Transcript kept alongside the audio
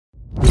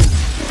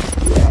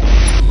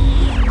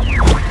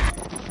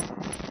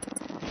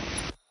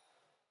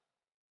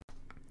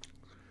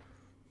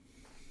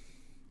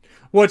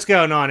What's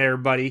going on,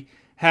 everybody?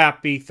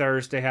 Happy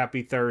Thursday,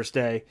 happy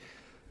Thursday.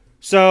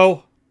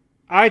 So,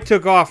 I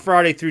took off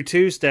Friday through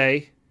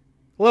Tuesday.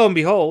 Lo and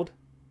behold,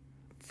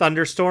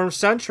 thunderstorm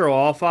central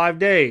all 5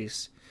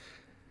 days.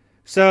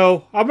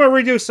 So, I'm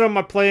going to redo some of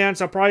my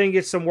plans. I'll probably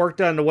get some work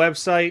done on the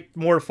website.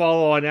 More to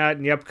follow on that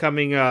in the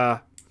upcoming,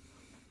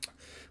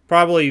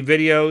 probably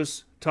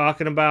videos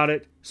talking about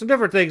it. Some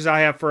different things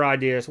I have for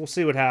ideas. We'll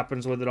see what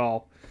happens with it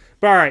all.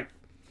 But, alright.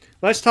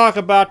 Let's talk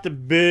about the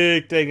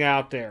big thing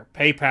out there,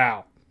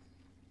 PayPal.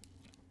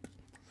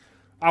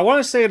 I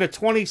want to say the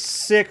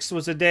 26th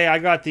was the day I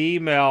got the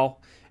email.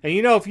 And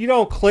you know, if you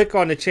don't click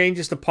on the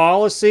changes to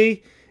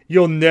policy,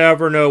 you'll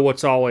never know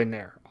what's all in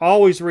there.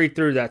 Always read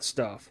through that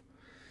stuff.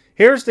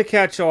 Here's the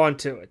catch on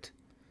to it.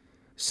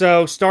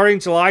 So, starting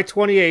July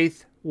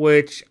 28th,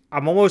 which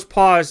I'm almost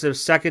positive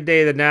second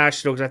day of the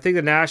National, because I think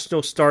the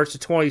National starts the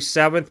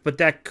 27th, but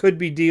that could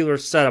be dealer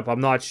setup, I'm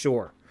not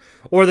sure.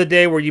 Or the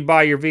day where you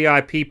buy your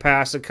VIP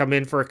pass and come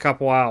in for a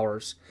couple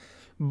hours.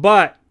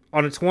 But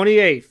on the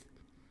 28th,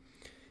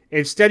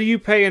 instead of you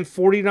paying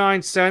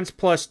 49 cents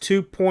plus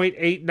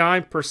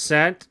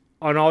 2.89%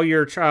 on all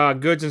your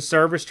goods and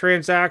service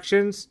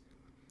transactions,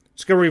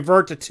 it's going to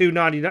revert to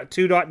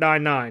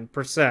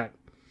 2.99%.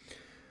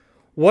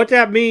 What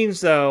that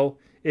means, though,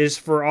 is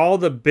for all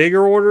the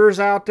bigger orders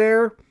out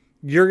there,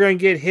 you're going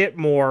to get hit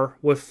more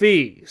with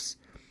fees.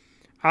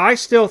 I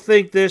still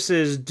think this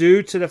is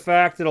due to the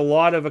fact that a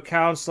lot of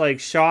accounts like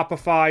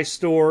Shopify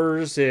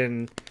stores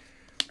and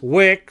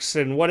Wix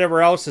and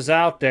whatever else is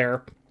out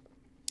there,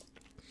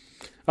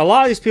 a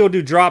lot of these people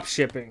do drop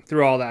shipping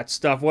through all that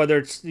stuff, whether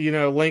it's, you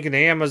know, linking to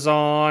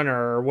Amazon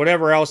or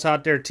whatever else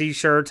out there,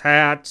 t-shirts,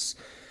 hats,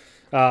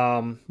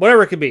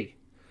 whatever it could be.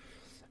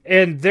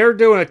 And they're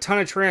doing a ton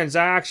of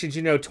transactions,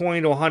 you know,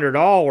 $20 to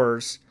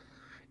 $100,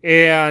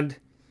 and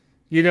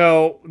you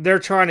know, they're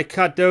trying to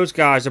cut those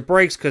guys a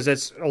breaks because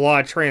it's a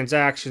lot of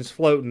transactions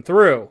floating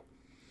through.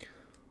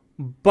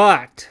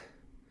 But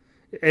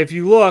if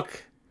you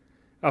look,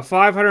 a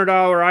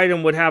 $500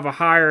 item would have a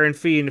higher end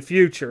fee in the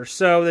future.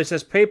 So this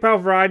says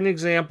PayPal provide an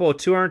example of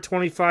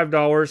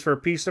 $225 for a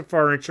piece of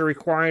furniture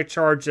requiring a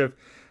charge of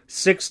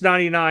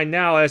 $699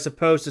 now as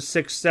opposed to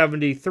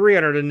 $673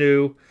 under the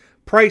new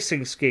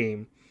pricing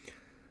scheme.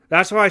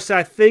 That's why I said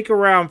I think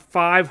around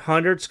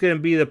 500 is going to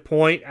be the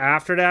point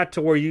after that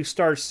to where you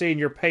start seeing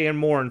you're paying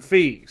more in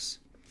fees.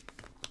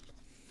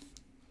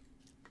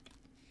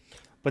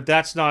 But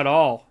that's not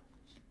all.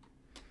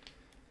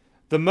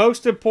 The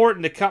most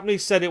important, the company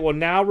said it will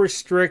now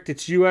restrict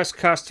its U.S.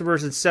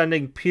 customers in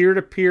sending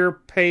peer-to-peer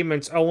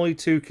payments only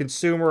to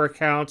consumer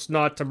accounts,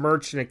 not to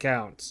merchant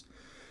accounts.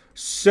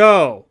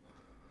 So,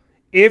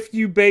 if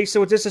you base it,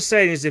 what this is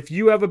saying is if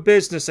you have a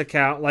business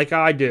account like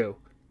I do,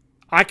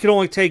 I can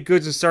only take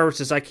goods and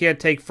services. I can't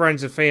take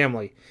friends and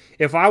family.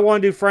 If I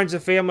want to do friends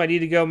and family, I need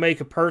to go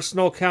make a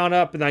personal account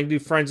up and I can do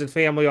friends and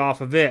family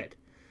off of it.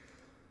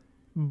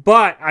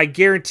 But I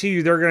guarantee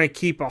you they're going to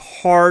keep a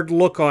hard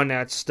look on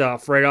that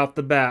stuff right off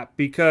the bat,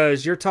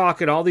 because you're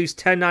talking all these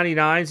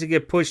 1099s that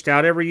get pushed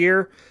out every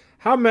year.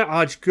 How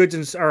much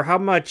goods or how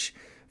much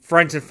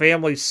friends and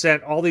family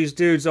sent all these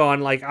dudes on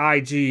like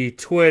IG,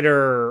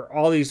 Twitter,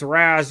 all these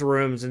Raz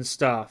rooms and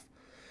stuff.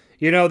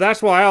 You know,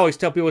 that's why I always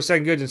tell people to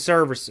send goods and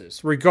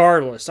services,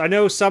 regardless. I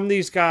know some of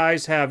these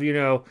guys have, you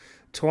know,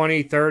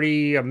 20,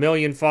 30, a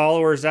million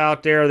followers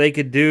out there they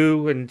could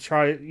do and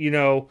try, you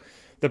know,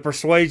 the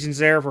persuasion's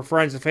there for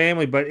friends and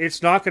family, but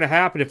it's not going to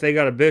happen if they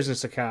got a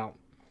business account.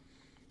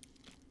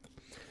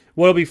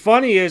 What'll be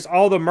funny is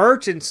all the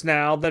merchants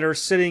now that are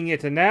sitting at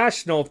the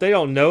National, if they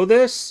don't know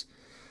this,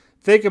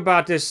 think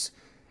about this.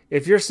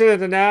 If you're sitting at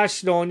the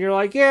National and you're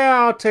like, yeah,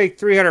 I'll take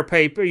 $300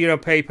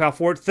 PayPal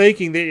for it,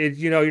 thinking that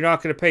you know you're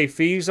not going to pay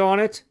fees on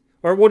it,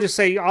 or we'll just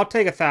say I'll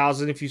take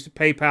 $1,000 if you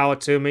PayPal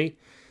it to me.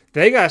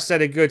 They got a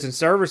set of goods and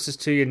services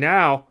to you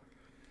now.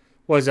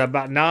 Was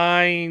about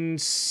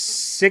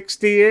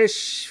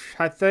 $960-ish,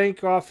 I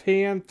think,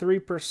 offhand,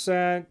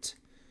 3%,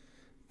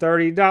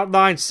 30, not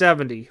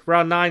 $970,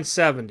 around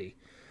 $970.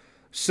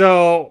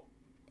 So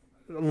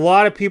a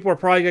lot of people are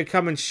probably going to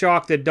come in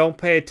shock that don't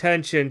pay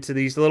attention to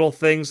these little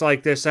things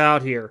like this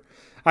out here.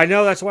 I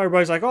know that's why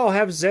everybody's like, oh,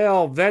 have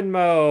Zelle,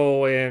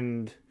 Venmo,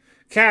 and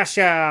Cash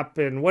App,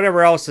 and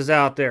whatever else is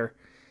out there.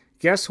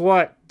 Guess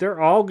what? They're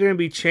all going to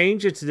be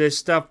changing to this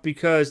stuff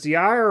because the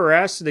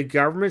IRS and the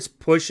government's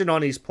pushing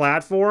on these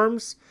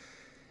platforms,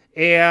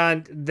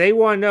 and they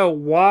want to know,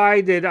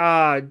 why did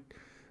I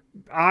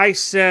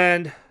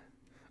send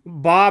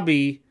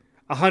Bobby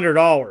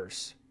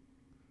 $100?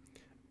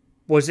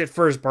 Was it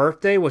for his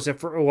birthday? Was it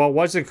for, well, it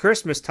wasn't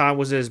Christmas time.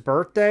 Was it his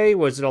birthday?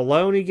 Was it a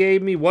loan he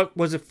gave me? What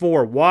was it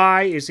for?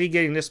 Why is he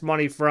getting this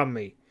money from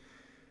me?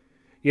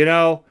 You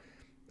know,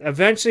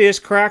 eventually this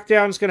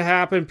crackdown is going to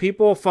happen.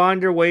 People will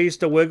find their ways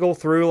to wiggle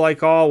through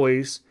like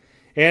always.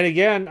 And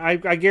again,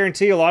 I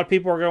guarantee a lot of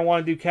people are going to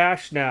want to do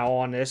cash now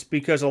on this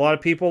because a lot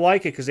of people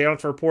like it because they don't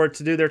have to report it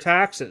to do their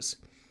taxes.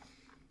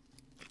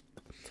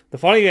 The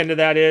funny end of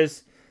that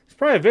is, there's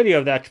probably a video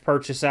of that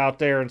purchase out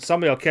there and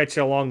somebody will catch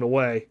you along the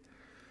way.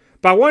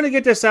 But I want to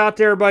get this out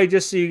there, everybody,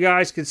 just so you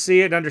guys can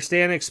see it and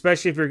understand it,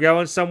 especially if you're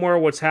going somewhere,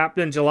 what's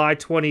happening July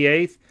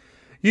 28th.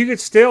 You could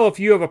still, if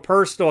you have a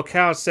personal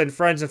account, send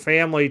friends and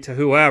family to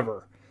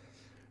whoever.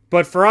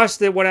 But for us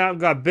that went out and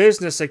got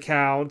business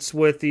accounts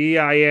with the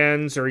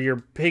EINs, or you're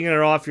pinging it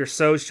off your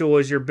social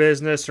as your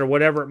business or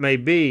whatever it may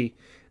be,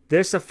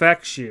 this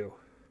affects you.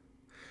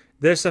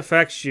 This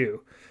affects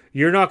you.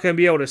 You're not going to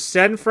be able to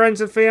send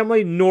friends and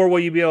family, nor will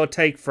you be able to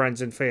take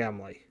friends and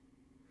family.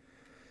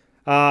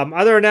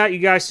 Other than that, you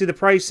guys see the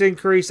price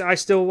increase. I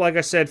still, like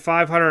I said,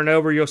 500 and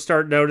over, you'll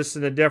start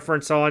noticing the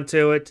difference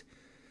onto it.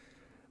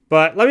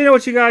 But let me know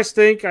what you guys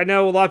think. I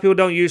know a lot of people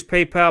don't use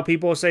PayPal.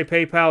 People say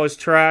PayPal is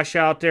trash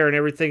out there and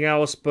everything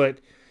else, but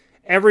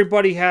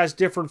everybody has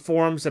different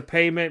forms of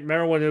payment.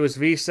 Remember when it was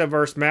Visa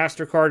versus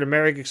MasterCard,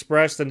 American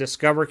Express, then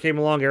Discover came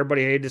along.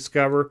 Everybody hated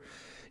Discover.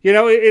 You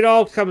know, it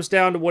all comes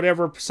down to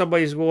whatever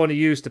somebody's willing to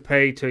use to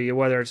pay to you,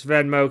 whether it's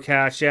Venmo,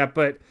 Cash App.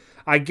 But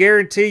I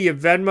guarantee you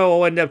Venmo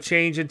will end up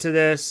changing to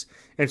this,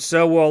 and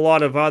so will a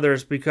lot of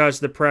others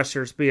because the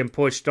pressure's being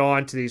pushed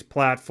on to these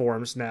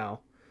platforms now.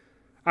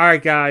 All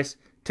right, guys.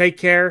 Take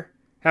care.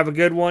 Have a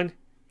good one.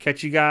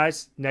 Catch you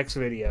guys next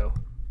video.